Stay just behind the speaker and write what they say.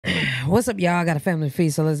What's up, y'all? I got a family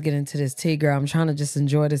feast, so let's get into this tea, girl. I'm trying to just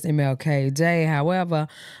enjoy this MLK day. However,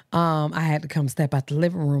 I had to come step out the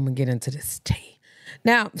living room and get into this tea.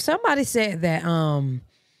 Now, somebody said that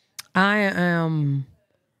I am,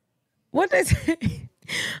 what they say?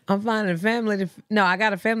 I'm finding a family to, no, I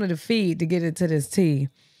got a family to feed to get into this tea.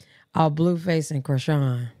 Blueface and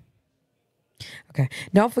Chrisean. Okay.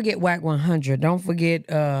 Don't forget Whack 100. Don't forget,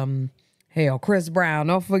 Chris Brown.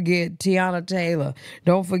 Don't forget Tiana Taylor.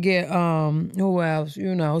 Don't forget, who else?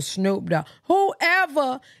 You know, Snoop Dogg.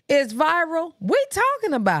 Whoever is viral, we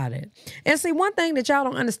talking about it. And see, one thing that y'all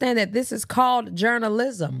don't understand, that this is called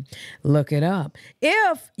journalism. Look it up.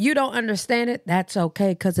 If you don't understand it, that's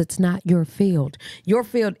okay, because it's not your field. Your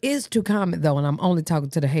field is to comment, though, and I'm only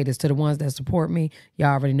talking to the haters, to the ones that support me. Y'all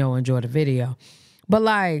already know, enjoy the video. But,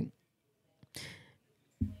 like,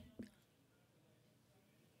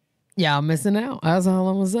 y'all missing out. That's all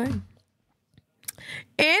I'm gonna say.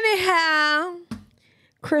 Anyhow,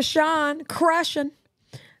 Chrisean crushing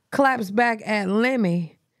claps back at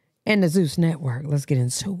Lemmy and the Zeus Network. Let's get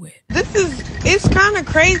into it. It's kind of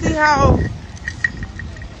crazy how.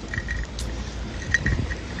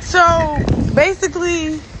 So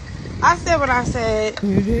basically, I said what I said.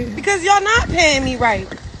 You did? Because y'all not paying me right.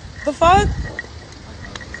 The fuck?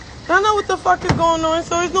 I know what the fuck is going on,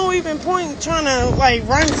 so there's no even point trying to, like,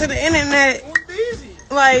 run to the internet.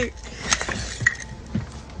 Like,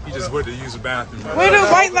 you just went to use the bathroom. Where the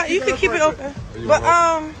white light? You can keep it open. But,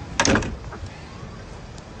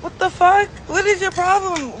 what the fuck? What is your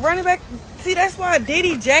problem? Running back. See, that's why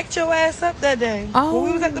Diddy jacked your ass up that day. Oh. When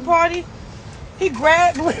we was at the party, he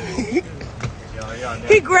grabbed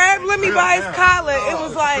He grabbed Lemmy by his collar. It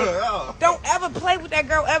was like, don't ever play with that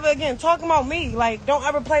girl ever again. Talking about me. Like, don't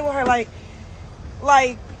ever play with her.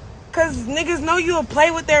 Like, cause niggas know you'll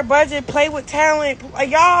play with their budget, play with talent.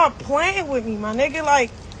 Like, y'all playing with me, my nigga.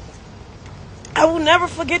 Like, I will never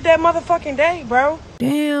forget that motherfucking day, bro.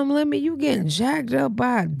 Damn, Lemmy, you getting jacked up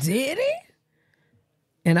by Diddy?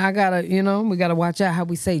 And I gotta, you know, we gotta watch out how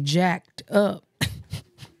we say jacked up.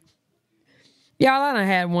 Y'all, I done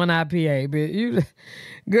had one IPA, but you,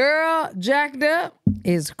 girl, jacked up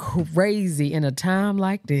is crazy in a time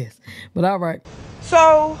like this. But all right.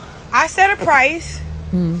 So I set a price.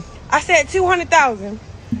 I said 200,000.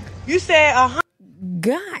 You said 100.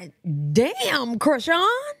 God damn, Chrisean.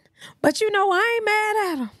 But you know, I ain't mad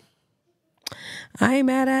at him. I ain't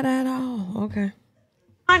mad at it at all. Okay.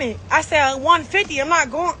 I said 150. I'm not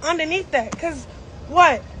going underneath that. Cause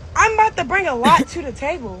what? I'm about to bring a lot to the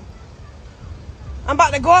table. I'm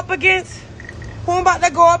about to go up against who I'm about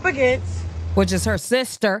to go up against. Which is her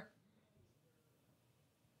sister.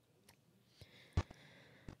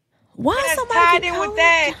 Why is that's somebody tied in with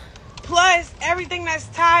that? Plus everything that's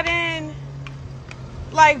tied in.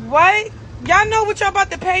 Like what? Y'all know what y'all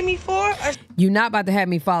about to pay me for? You not about to have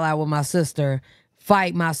me fall out with my sister,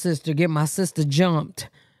 fight my sister, get my sister jumped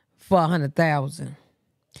for 100,000.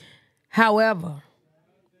 However,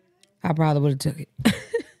 I probably would have took it.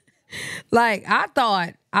 Like, I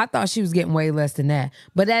thought she was getting way less than that.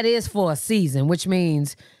 But that is for a season, which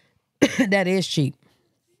means that is cheap.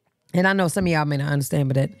 And I know some of y'all may not understand,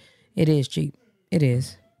 but that it is cheap. It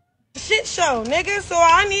is. Shit show, nigga. So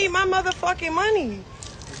I need my motherfucking money.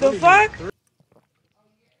 The fuck?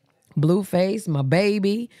 Blueface, my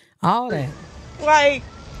baby, all that. Like,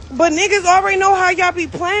 but niggas already know how y'all be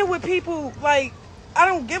playing with people. Like, I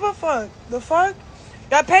don't give a fuck. The fuck?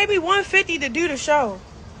 Y'all paid me $150 to do the show.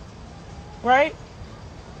 Right?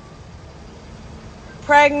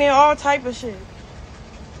 Pregnant, all type of shit.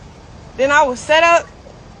 Then I was set up,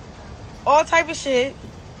 all type of shit.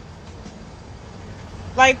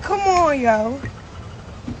 Like, come on, yo.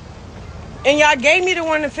 And y'all gave me the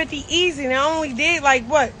 150 easy, and I only did, like,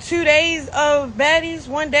 what, 2 days of baddies?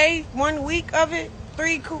 1 day, 1 week of it?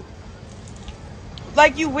 3 cool.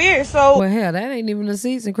 Like, you weird, so. Well, hell, that ain't even a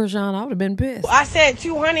season, Chrisean. I would have been pissed. I said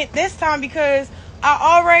 200 this time because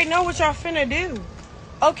I already know what y'all finna do.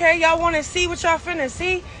 Okay, y'all want to see what y'all finna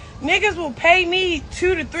see? Niggas will pay me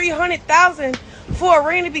 200,000 to 300,000 for a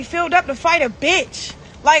ring to be filled up to fight a bitch.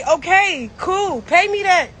 Like, okay, cool, pay me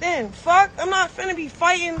that then. Fuck, I'm not finna be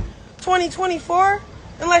fighting 2024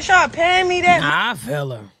 unless y'all paying me that. Nah, I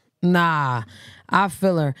feel her. Nah, I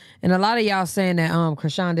feel her. And a lot of y'all saying that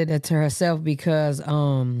Chrisean did that to herself because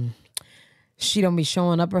she don't be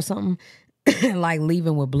showing up or something. Like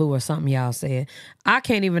leaving with Blue or something y'all said. I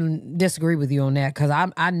can't even disagree with you on that because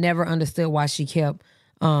I never understood why she kept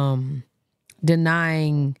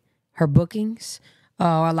denying her bookings.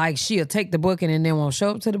 Or like she'll take the booking and then won't show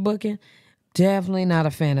up to the booking. Definitely not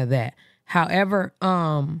a fan of that. However,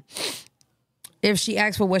 if she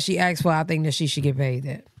asks for what she asked for, I think that she should get paid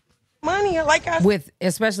that. money. Like I with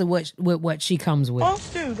especially with what she comes with.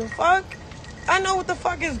 supposed to. The fuck? I know what the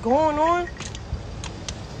fuck is going on.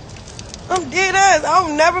 I'm dead ass.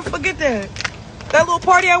 I'll never forget that. That little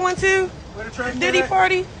party I went to, Diddy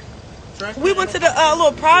party. We went to the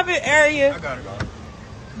little private area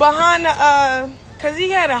behind the cause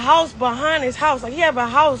he had a house behind his house. Like he had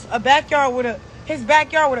a backyard with his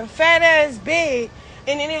backyard with a fat ass bed,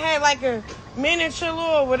 and then it had like a miniature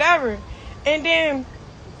little whatever. And then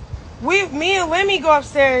me and Lemmy go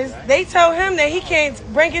upstairs. They tell him that he can't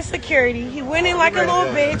bring his security. He went in like a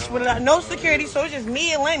little bitch with no security, so it's just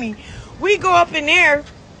me and Lemmy. We go up in there.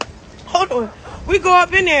 Hold on. We go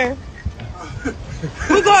up in there.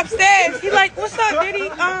 We go upstairs. He like, what's up, Diddy?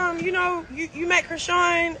 You know, you met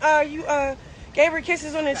Chrisean. You gave her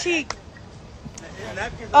kisses on the cheek.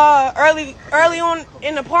 Early on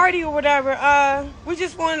in the party or whatever. We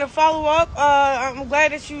just wanted to follow up. I'm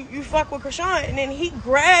glad that you fuck with Chrisean. And then he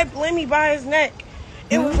grabbed Lemmy by his neck.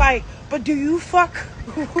 It was like, but do you fuck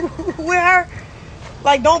with her?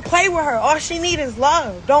 Like, don't play with her. All she need is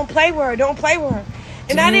love. Don't play with her. Don't play with her.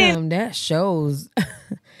 And I didn't. That shows.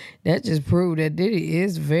 That just proved that Diddy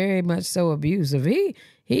is very much so abusive.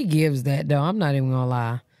 He gives that though. I'm not even gonna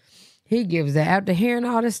lie. He gives that after hearing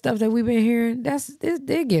all this stuff that we've been hearing.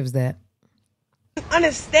 It gives that.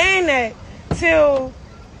 Understand that till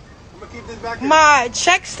my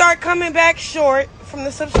checks start coming back short from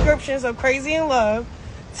the subscriptions of Crazy in Love,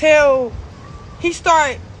 till he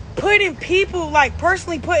start putting people, like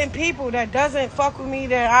personally putting people that doesn't fuck with me,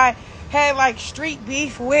 that I had like street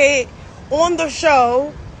beef with on the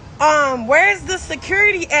show. Where's the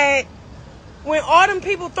security at when all them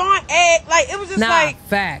people thought at, like, it was just like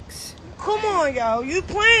facts. Come on, yo, you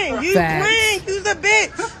playing, you's a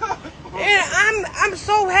bitch. And I'm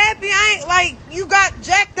so happy I ain't, like, you got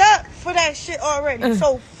jacked up for that shit already.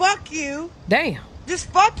 So fuck you. Damn.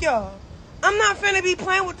 Just fuck y'all. I'm not finna be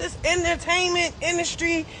playing with this entertainment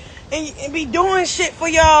industry and be doing shit for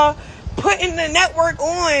y'all, putting the network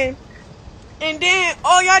on, and then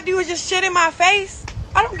all y'all do is just shit in my face.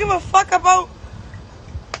 I don't give a fuck about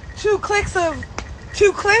 2 clicks. The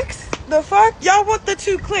fuck? Y'all want the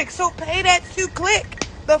 2 clicks, so pay that 2 click.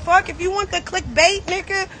 The fuck? If you want the clickbait,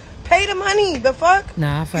 nigga, pay the money. The fuck?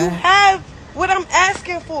 Nah, fact. You have what I'm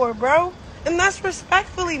asking for, bro. And that's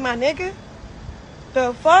respectfully, my nigga.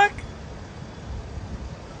 The fuck?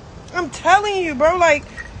 I'm telling you, bro, like,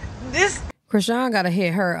 this. Chrisean gotta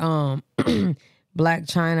hit her Black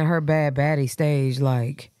China, her bad baddie stage,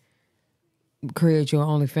 like create your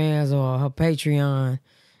OnlyFans or her Patreon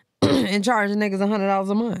and charge the niggas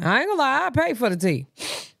 $100 a month. I ain't gonna lie, I pay for the tea.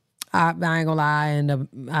 I ain't gonna lie,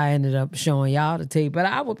 I ended up showing y'all the tea, but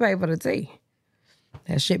I would pay for the tea.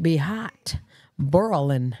 That shit be hot.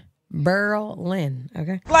 Burling.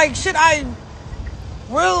 Okay? Like, shit, I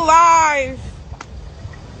real life.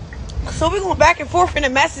 So we going back and forth in the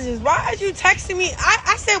messages. Why are you texting me?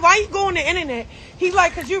 I said, why you go on the internet? He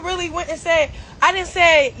like, because you really went and said, I didn't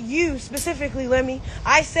say you specifically, Lemmy.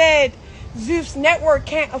 I said Zeus Network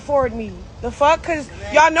can't afford me. The fuck? Because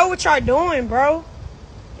y'all know what y'all doing, bro.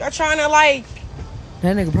 Y'all trying to, like.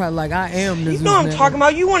 That nigga probably like, I am the You Zeus know what I'm Network. talking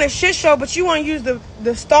about. You want a shit show, but you want to use the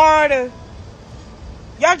star to.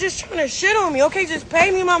 Y'all just trying to shit on me. Okay, just pay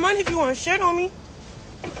me my money if you want to shit on me.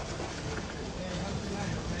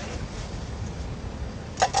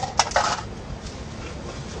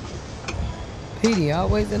 PD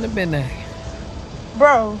always in the business.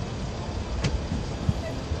 Bro,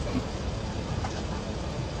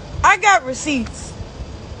 I got receipts.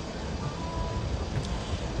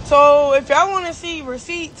 So if y'all want to see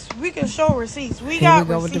receipts, we can show receipts. We got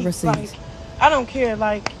go receipts. with the receipts. Like, I don't care.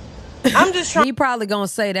 Like, I'm just trying. He probably gonna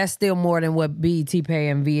say that's still more than what BET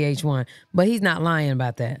paying VH1, but he's not lying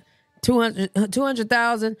about that.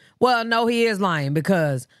 200,000. Well, no, he is lying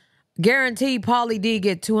because guaranteed Pauly D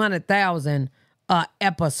get 200,000 a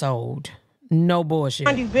episode. No bullshit.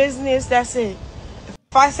 I do business. That's it.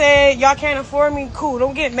 If I said y'all can't afford me, cool.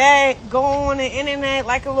 Don't get mad. Go on the internet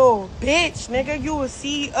like a little bitch, nigga. You a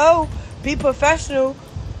CEO. Be professional.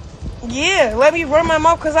 Yeah, let me run my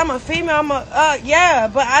mouth because I'm a female. I'm a yeah,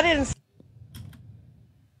 but I didn't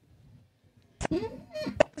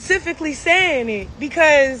specifically saying it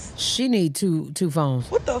because She need two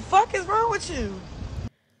phones. what the fuck is wrong with you?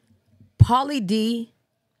 Pauly D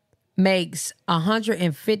makes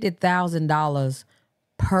 $150,000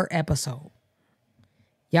 per episode.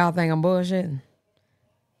 Y'all think I'm bullshitting?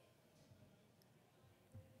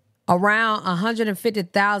 Around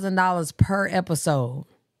 $150,000 per episode.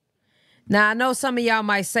 Now, I know some of y'all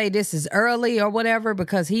might say this is early or whatever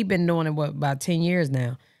because he been doing it, what, about 10 years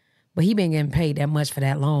now. But he been getting paid that much for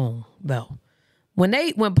that long, though. When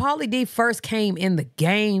Pauly D first came in the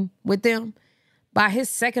game with them, by his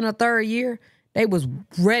second or third year, they was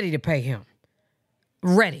ready to pay him.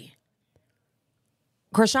 Ready.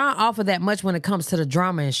 Chrisean offered that much when it comes to the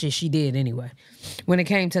drama and shit she did anyway. When it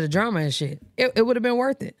came to the drama and shit, it would have been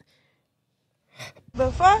worth it.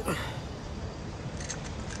 The fuck?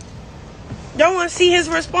 Don't want to see his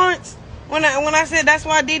response when I said that's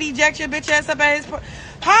why Diddy jacked your bitch ass up at his party.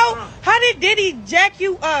 How did Diddy jack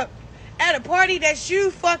you up at a party that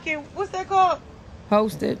you fucking, what's that called?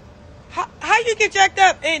 Hosted. How you get jacked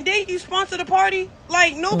up and then you sponsor the party?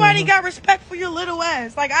 Like, nobody got respect for your little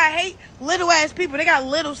ass. Like, I hate little ass people. They got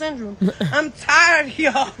little syndrome. I'm tired of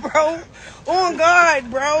y'all, bro. On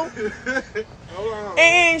God, bro.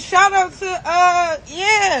 And shout out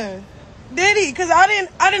to Diddy, because I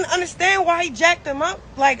didn't understand why he jacked him up.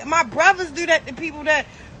 Like, my brothers do that to people that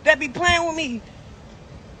be playing with me.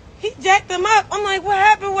 He jacked them up. I'm like, what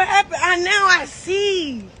happened? What happened? Now I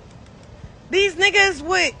see. These niggas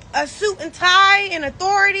with a suit and tie and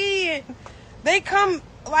authority, and they come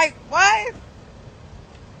like, what?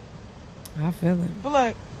 I feel it. But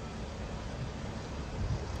look.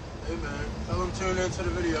 Hey man, tell them tune into the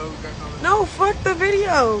video. No, fuck the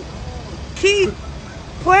video. Keep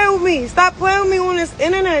playing with me. Stop playing with me on this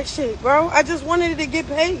internet shit, bro. I just wanted to get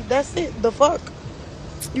paid. That's it. The fuck?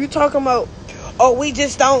 You talking about, oh, we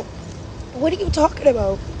just don't. What are you talking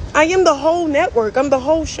about? I am the whole network. I'm the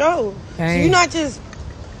whole show. Dang. So you're not just,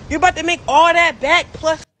 you're about to make all that back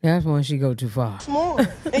plus. That's when she go too far. More.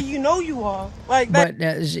 And you know you are. Like that.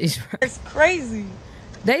 But she's right. It's crazy.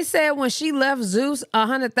 They said when she left Zeus,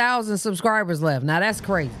 100,000 subscribers left. Now that's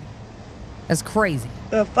crazy. That's crazy.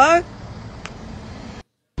 The fuck?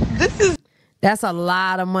 That's a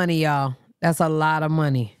lot of money, y'all. That's a lot of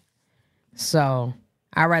money. So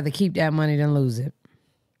I'd rather keep that money than lose it.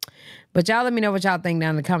 But y'all let me know what y'all think down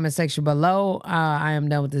in the comment section below. I am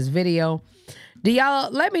done with this video.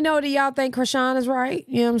 Let me know, do y'all think Chrisean is right?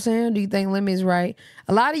 You know what I'm saying? Do you think Lemmy is right?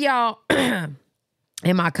 A lot of y'all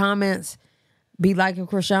in my comments be liking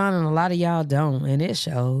Chrisean, and a lot of y'all don't, and it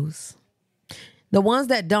shows. The ones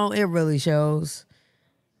that don't, it really shows.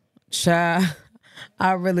 Child,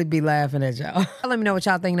 I really be laughing at y'all. Let me know what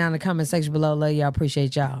y'all think down in the comment section below. Love y'all.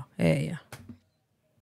 Appreciate y'all. Yeah.